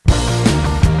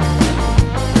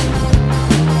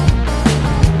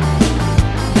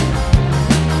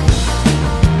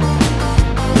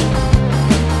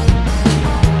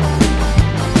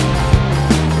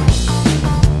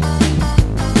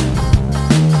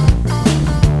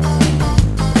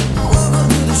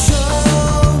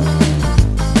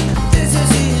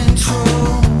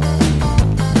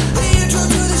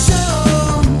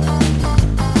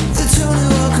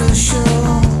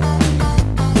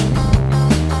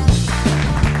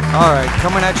All right,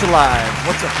 coming at you live.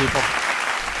 What's up, people?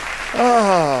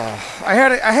 Oh, I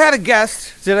had a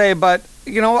guest today, but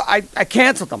you know I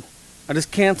canceled them. I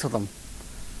just canceled them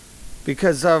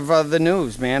because of the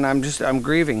news, man. I'm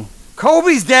grieving.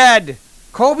 Kobe's dead.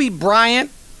 Kobe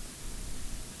Bryant,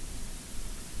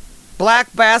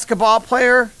 black basketball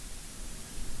player.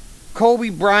 Kobe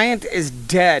Bryant is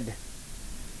dead.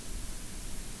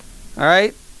 All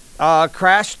right,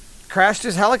 crashed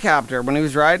his helicopter when he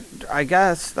was riding. I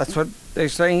guess that's what they're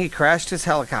saying. He crashed his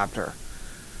helicopter.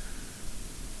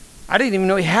 I didn't even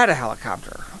know he had a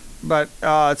helicopter. But it's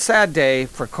a sad day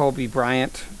for Kobe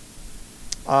Bryant.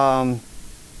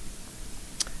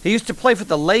 He used to play for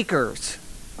the Lakers.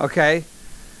 Okay,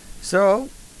 so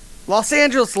Los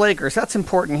Angeles Lakers. That's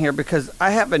important here because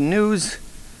I have a news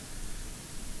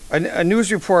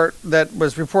report that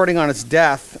was reporting on his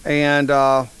death, and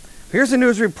here's a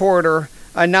news reporter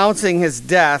announcing his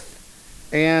death,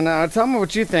 and tell me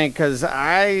what you think, because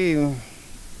I'm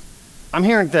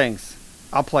hearing things.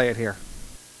 I'll play it here.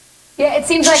 Yeah, it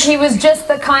seems like he was just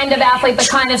the kind of athlete, the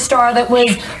kind of star that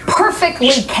was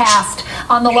perfectly cast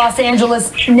on the Los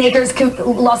Angeles Lakers. Could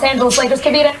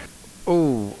be it.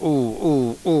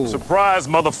 Ooh. Surprise,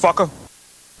 motherfucker.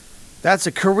 That's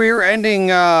a career-ending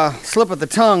slip of the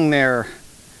tongue there.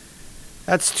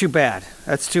 That's too bad.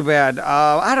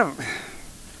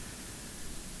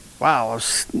 Wow, I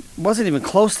wasn't even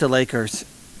close to Lakers.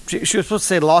 She was supposed to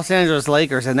say Los Angeles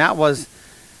Lakers, and that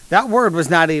word was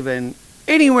not even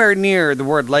anywhere near the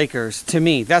word Lakers to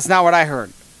me. That's not what I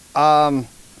heard.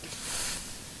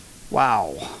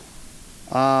 Wow.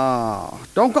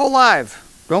 Don't go live,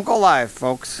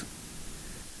 folks.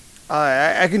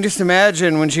 I can just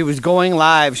imagine when she was going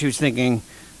live, she was thinking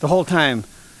the whole time,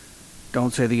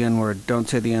 don't say the N-word, don't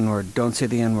say the N-word, don't say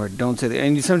the N-word, don't say the...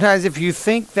 And sometimes if you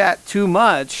think that too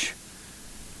much,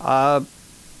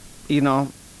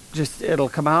 just it'll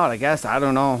come out, I guess. I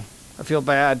don't know. I feel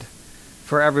bad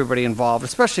for everybody involved,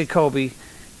 especially Kobe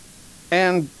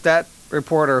and that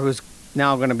reporter who's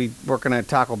now going to be working at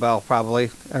Taco Bell,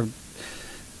 probably. A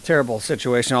terrible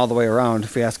situation all the way around,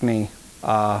 if you ask me.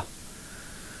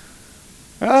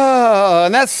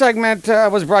 And that segment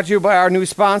was brought to you by our new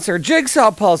sponsor,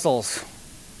 Jigsaw Puzzles.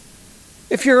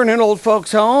 If you're in an old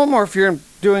folks' home or if you're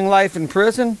doing life in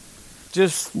prison,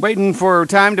 just waiting for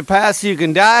time to pass so you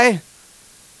can die,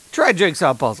 try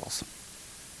Jigsaw Puzzles.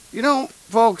 You know,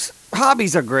 folks,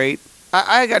 hobbies are great.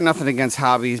 I got nothing against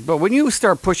hobbies, but when you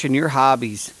start pushing your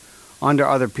hobbies onto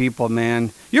other people, man,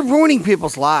 you're ruining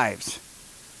people's lives.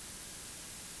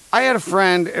 I had a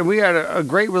friend, and we had a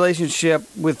great relationship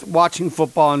with watching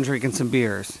football and drinking some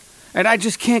beers. And I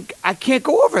can't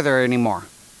go over there anymore.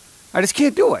 I just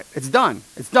can't do it. It's done.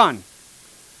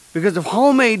 Because of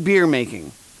homemade beer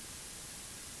making.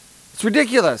 It's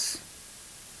ridiculous.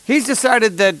 He's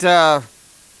decided that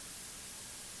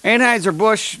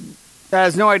Anheuser-Busch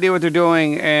has no idea what they're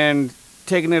doing and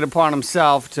taking it upon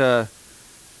himself to,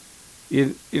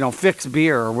 fix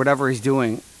beer or whatever he's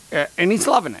doing. And he's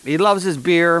loving it. He loves his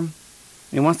beer.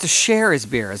 He wants to share his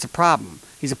beer. It's a problem.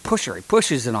 He's a pusher. He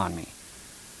pushes it on me.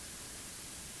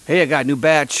 Hey, I got a new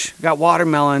batch. Got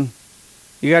watermelon.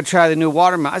 You got to try the new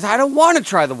watermelon. I said, I don't want to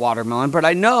try the watermelon, but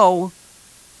I know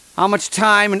how much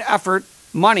time and effort,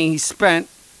 money he spent.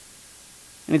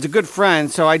 And he's a good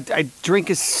friend, so I drink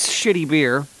his shitty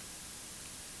beer.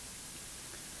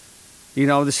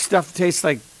 The stuff tastes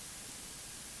like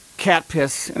cat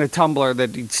piss in a tumbler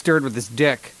that he stirred with his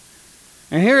dick.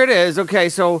 And here it is. Okay,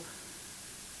 so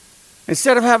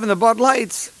instead of having the Bud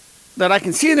Lights that I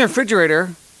can see in the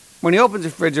refrigerator when he opens the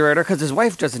refrigerator, because his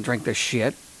wife doesn't drink this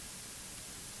shit,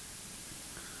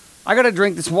 I got to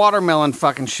drink this watermelon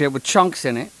fucking shit with chunks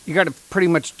in it. You got to pretty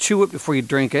much chew it before you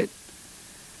drink it.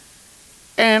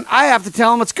 And I have to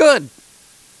tell him it's good.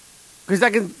 Because I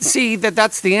can see that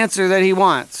that's the answer that he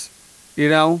wants.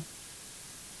 But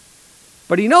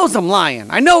he knows I'm lying.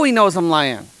 I know he knows I'm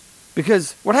lying.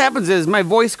 Because what happens is my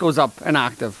voice goes up an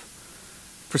octave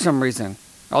for some reason.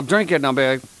 I'll drink it and I'll be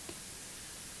like,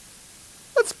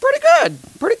 that's pretty good.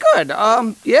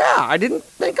 Yeah, I didn't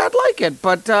think I'd like it,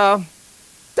 but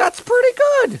that's pretty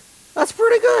good.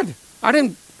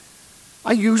 I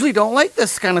usually don't like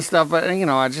this kind of stuff, but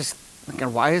I just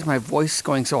thinking, why is my voice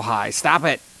going so high? Stop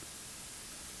it.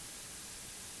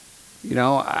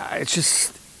 It's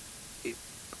just,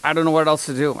 I don't know what else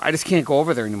to do. I just can't go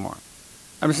over there anymore.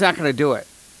 I'm just not going to do it.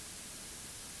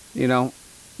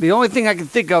 The only thing I can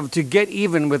think of to get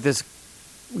even with this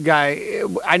guy,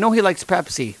 I know he likes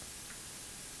Pepsi.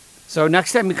 So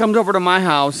next time he comes over to my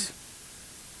house,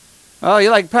 oh, you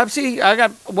like Pepsi?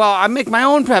 I make my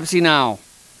own Pepsi now.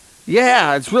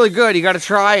 Yeah, it's really good. You got to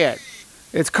try it.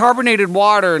 It's carbonated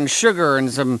water and sugar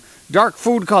and some dark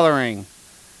food coloring.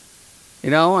 You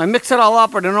know, I mix it all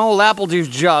up in an old apple juice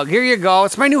jug. Here you go.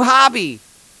 It's my new hobby.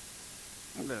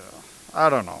 I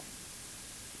don't know.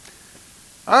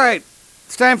 All right.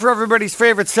 It's time for everybody's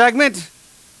favorite segment.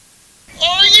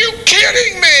 Are you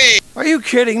kidding me? Are you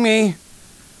kidding me?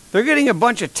 They're getting a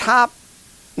bunch of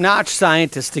top-notch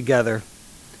scientists together.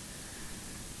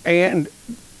 And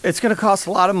it's going to cost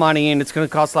a lot of money and it's going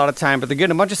to cost a lot of time. But they're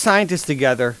getting a bunch of scientists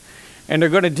together. And they're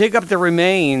going to dig up the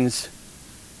remains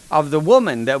of the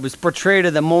woman that was portrayed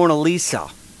in the Mona Lisa,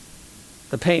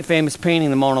 the famous painting,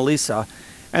 the Mona Lisa,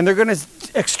 and they're going to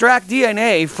extract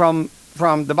DNA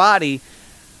from the body,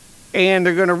 and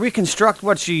they're going to reconstruct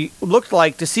what she looked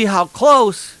like to see how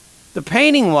close the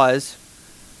painting was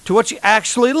to what she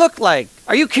actually looked like.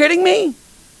 Are you kidding me?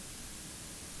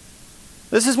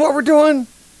 This is what we're doing?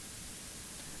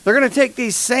 They're going to take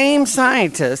these same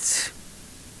scientists,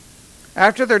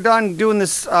 after they're done doing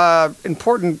this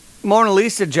important Mona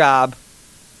Lisa job,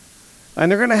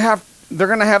 and they're gonna have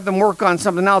them work on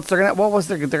something else. They're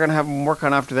gonna have them work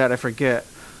on after that? I forget.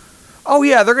 Oh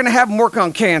yeah, they're gonna have them work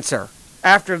on cancer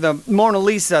after the Mona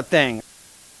Lisa thing.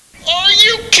 Are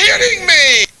you kidding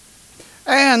me?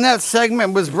 And that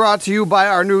segment was brought to you by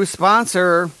our new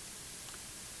sponsor,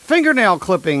 Fingernail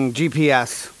Clipping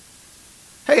GPS.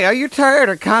 Hey, are you tired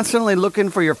of constantly looking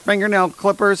for your fingernail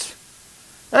clippers?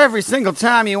 Every single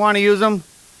time you want to use them?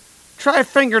 Try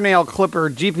Fingernail Clipper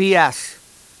GPS.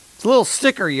 It's a little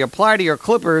sticker you apply to your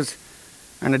clippers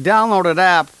and a downloaded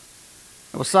app.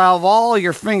 It will solve all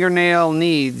your fingernail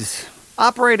needs.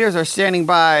 Operators are standing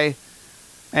by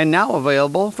and now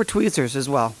available for tweezers as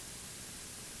well.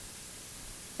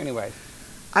 Anyway,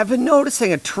 I've been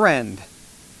noticing a trend.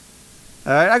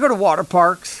 I go to water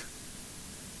parks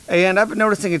and I've been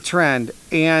noticing a trend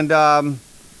and a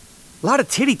lot of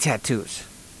titty tattoos.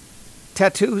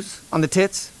 Tattoos on the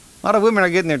tits. A lot of women are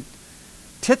getting their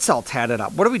tits all tatted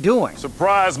up. What are we doing?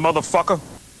 Surprise, motherfucker.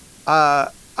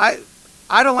 I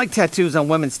don't like tattoos on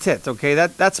women's tits, okay?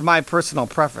 That's my personal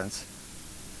preference.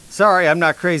 Sorry, I'm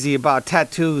not crazy about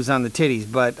tattoos on the titties,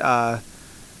 but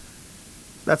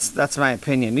that's my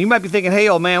opinion. You might be thinking, hey,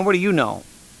 old man, what do you know?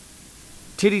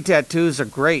 Titty tattoos are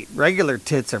great. Regular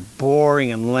tits are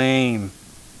boring and lame.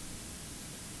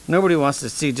 Nobody wants to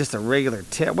see just a regular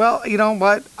tit. Well, you know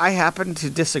what? I happen to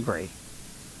disagree.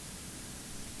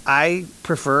 I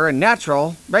prefer a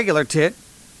natural, regular tit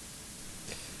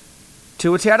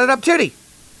to a tatted up titty.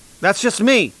 That's just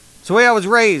me. It's the way I was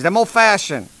raised. I'm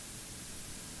old-fashioned.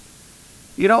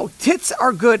 You know, tits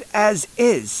are good as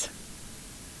is.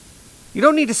 You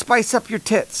don't need to spice up your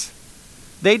tits.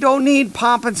 They don't need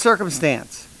pomp and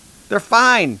circumstance. They're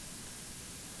fine.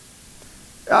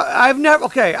 I have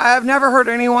never heard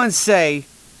anyone say,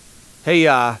 hey,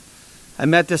 I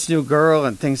met this new girl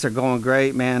and things are going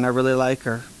great, man. I really like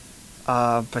her.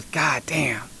 But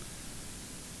goddamn,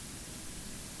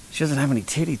 she doesn't have any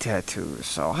titty tattoos,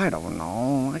 so I don't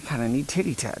know. I kind of need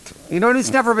titty tattoos. You know,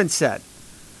 it's never been said.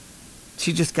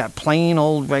 She just got plain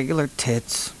old regular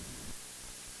tits.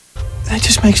 That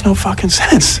just makes no fucking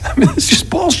sense. I mean, it's just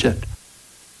bullshit.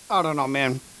 I don't know,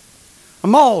 man.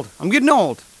 I'm old. I'm getting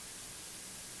old.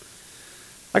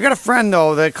 I got a friend,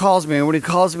 though, that calls me, and when he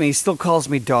calls me, he still calls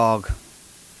me dog.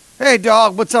 Hey,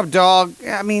 dog, what's up, dog?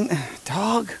 I mean,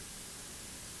 dog?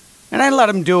 And I let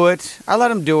him do it.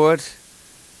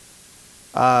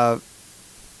 But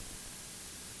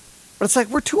it's like,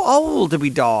 we're too old to be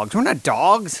dogs. We're not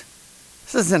dogs.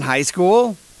 This isn't high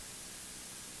school.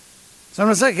 So I'm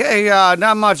just like, hey,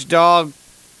 not much, dog.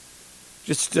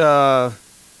 Just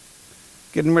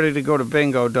getting ready to go to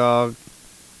bingo, dog.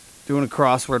 Doing a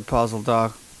crossword puzzle,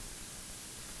 dog.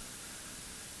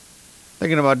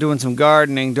 Thinking about doing some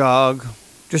gardening, dog.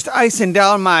 Just icing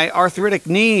down my arthritic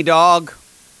knee, dog.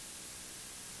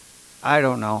 I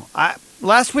don't know.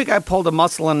 Last week I pulled a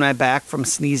muscle in my back from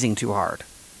sneezing too hard.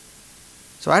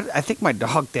 So I think my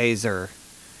dog days are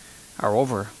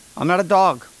over. I'm not a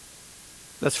dog.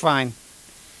 That's fine.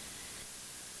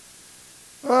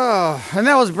 Oh, and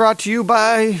that was brought to you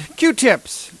by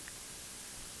Q-tips.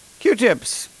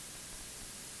 Q-tips.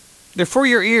 They're for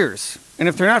your ears. And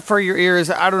if they're not for your ears,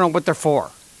 I don't know what they're for.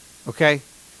 Okay?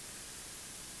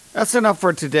 That's enough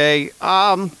for today.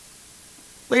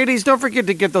 Ladies, don't forget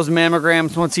to get those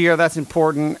mammograms once a year. That's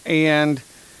important. And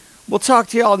we'll talk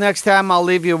to y'all next time. I'll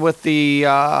leave you with the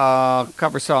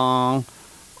cover song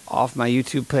off my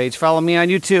YouTube page. Follow me on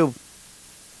YouTube.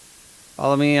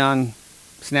 Follow me on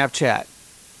Snapchat,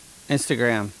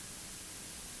 Instagram,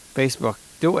 Facebook.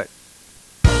 Do it.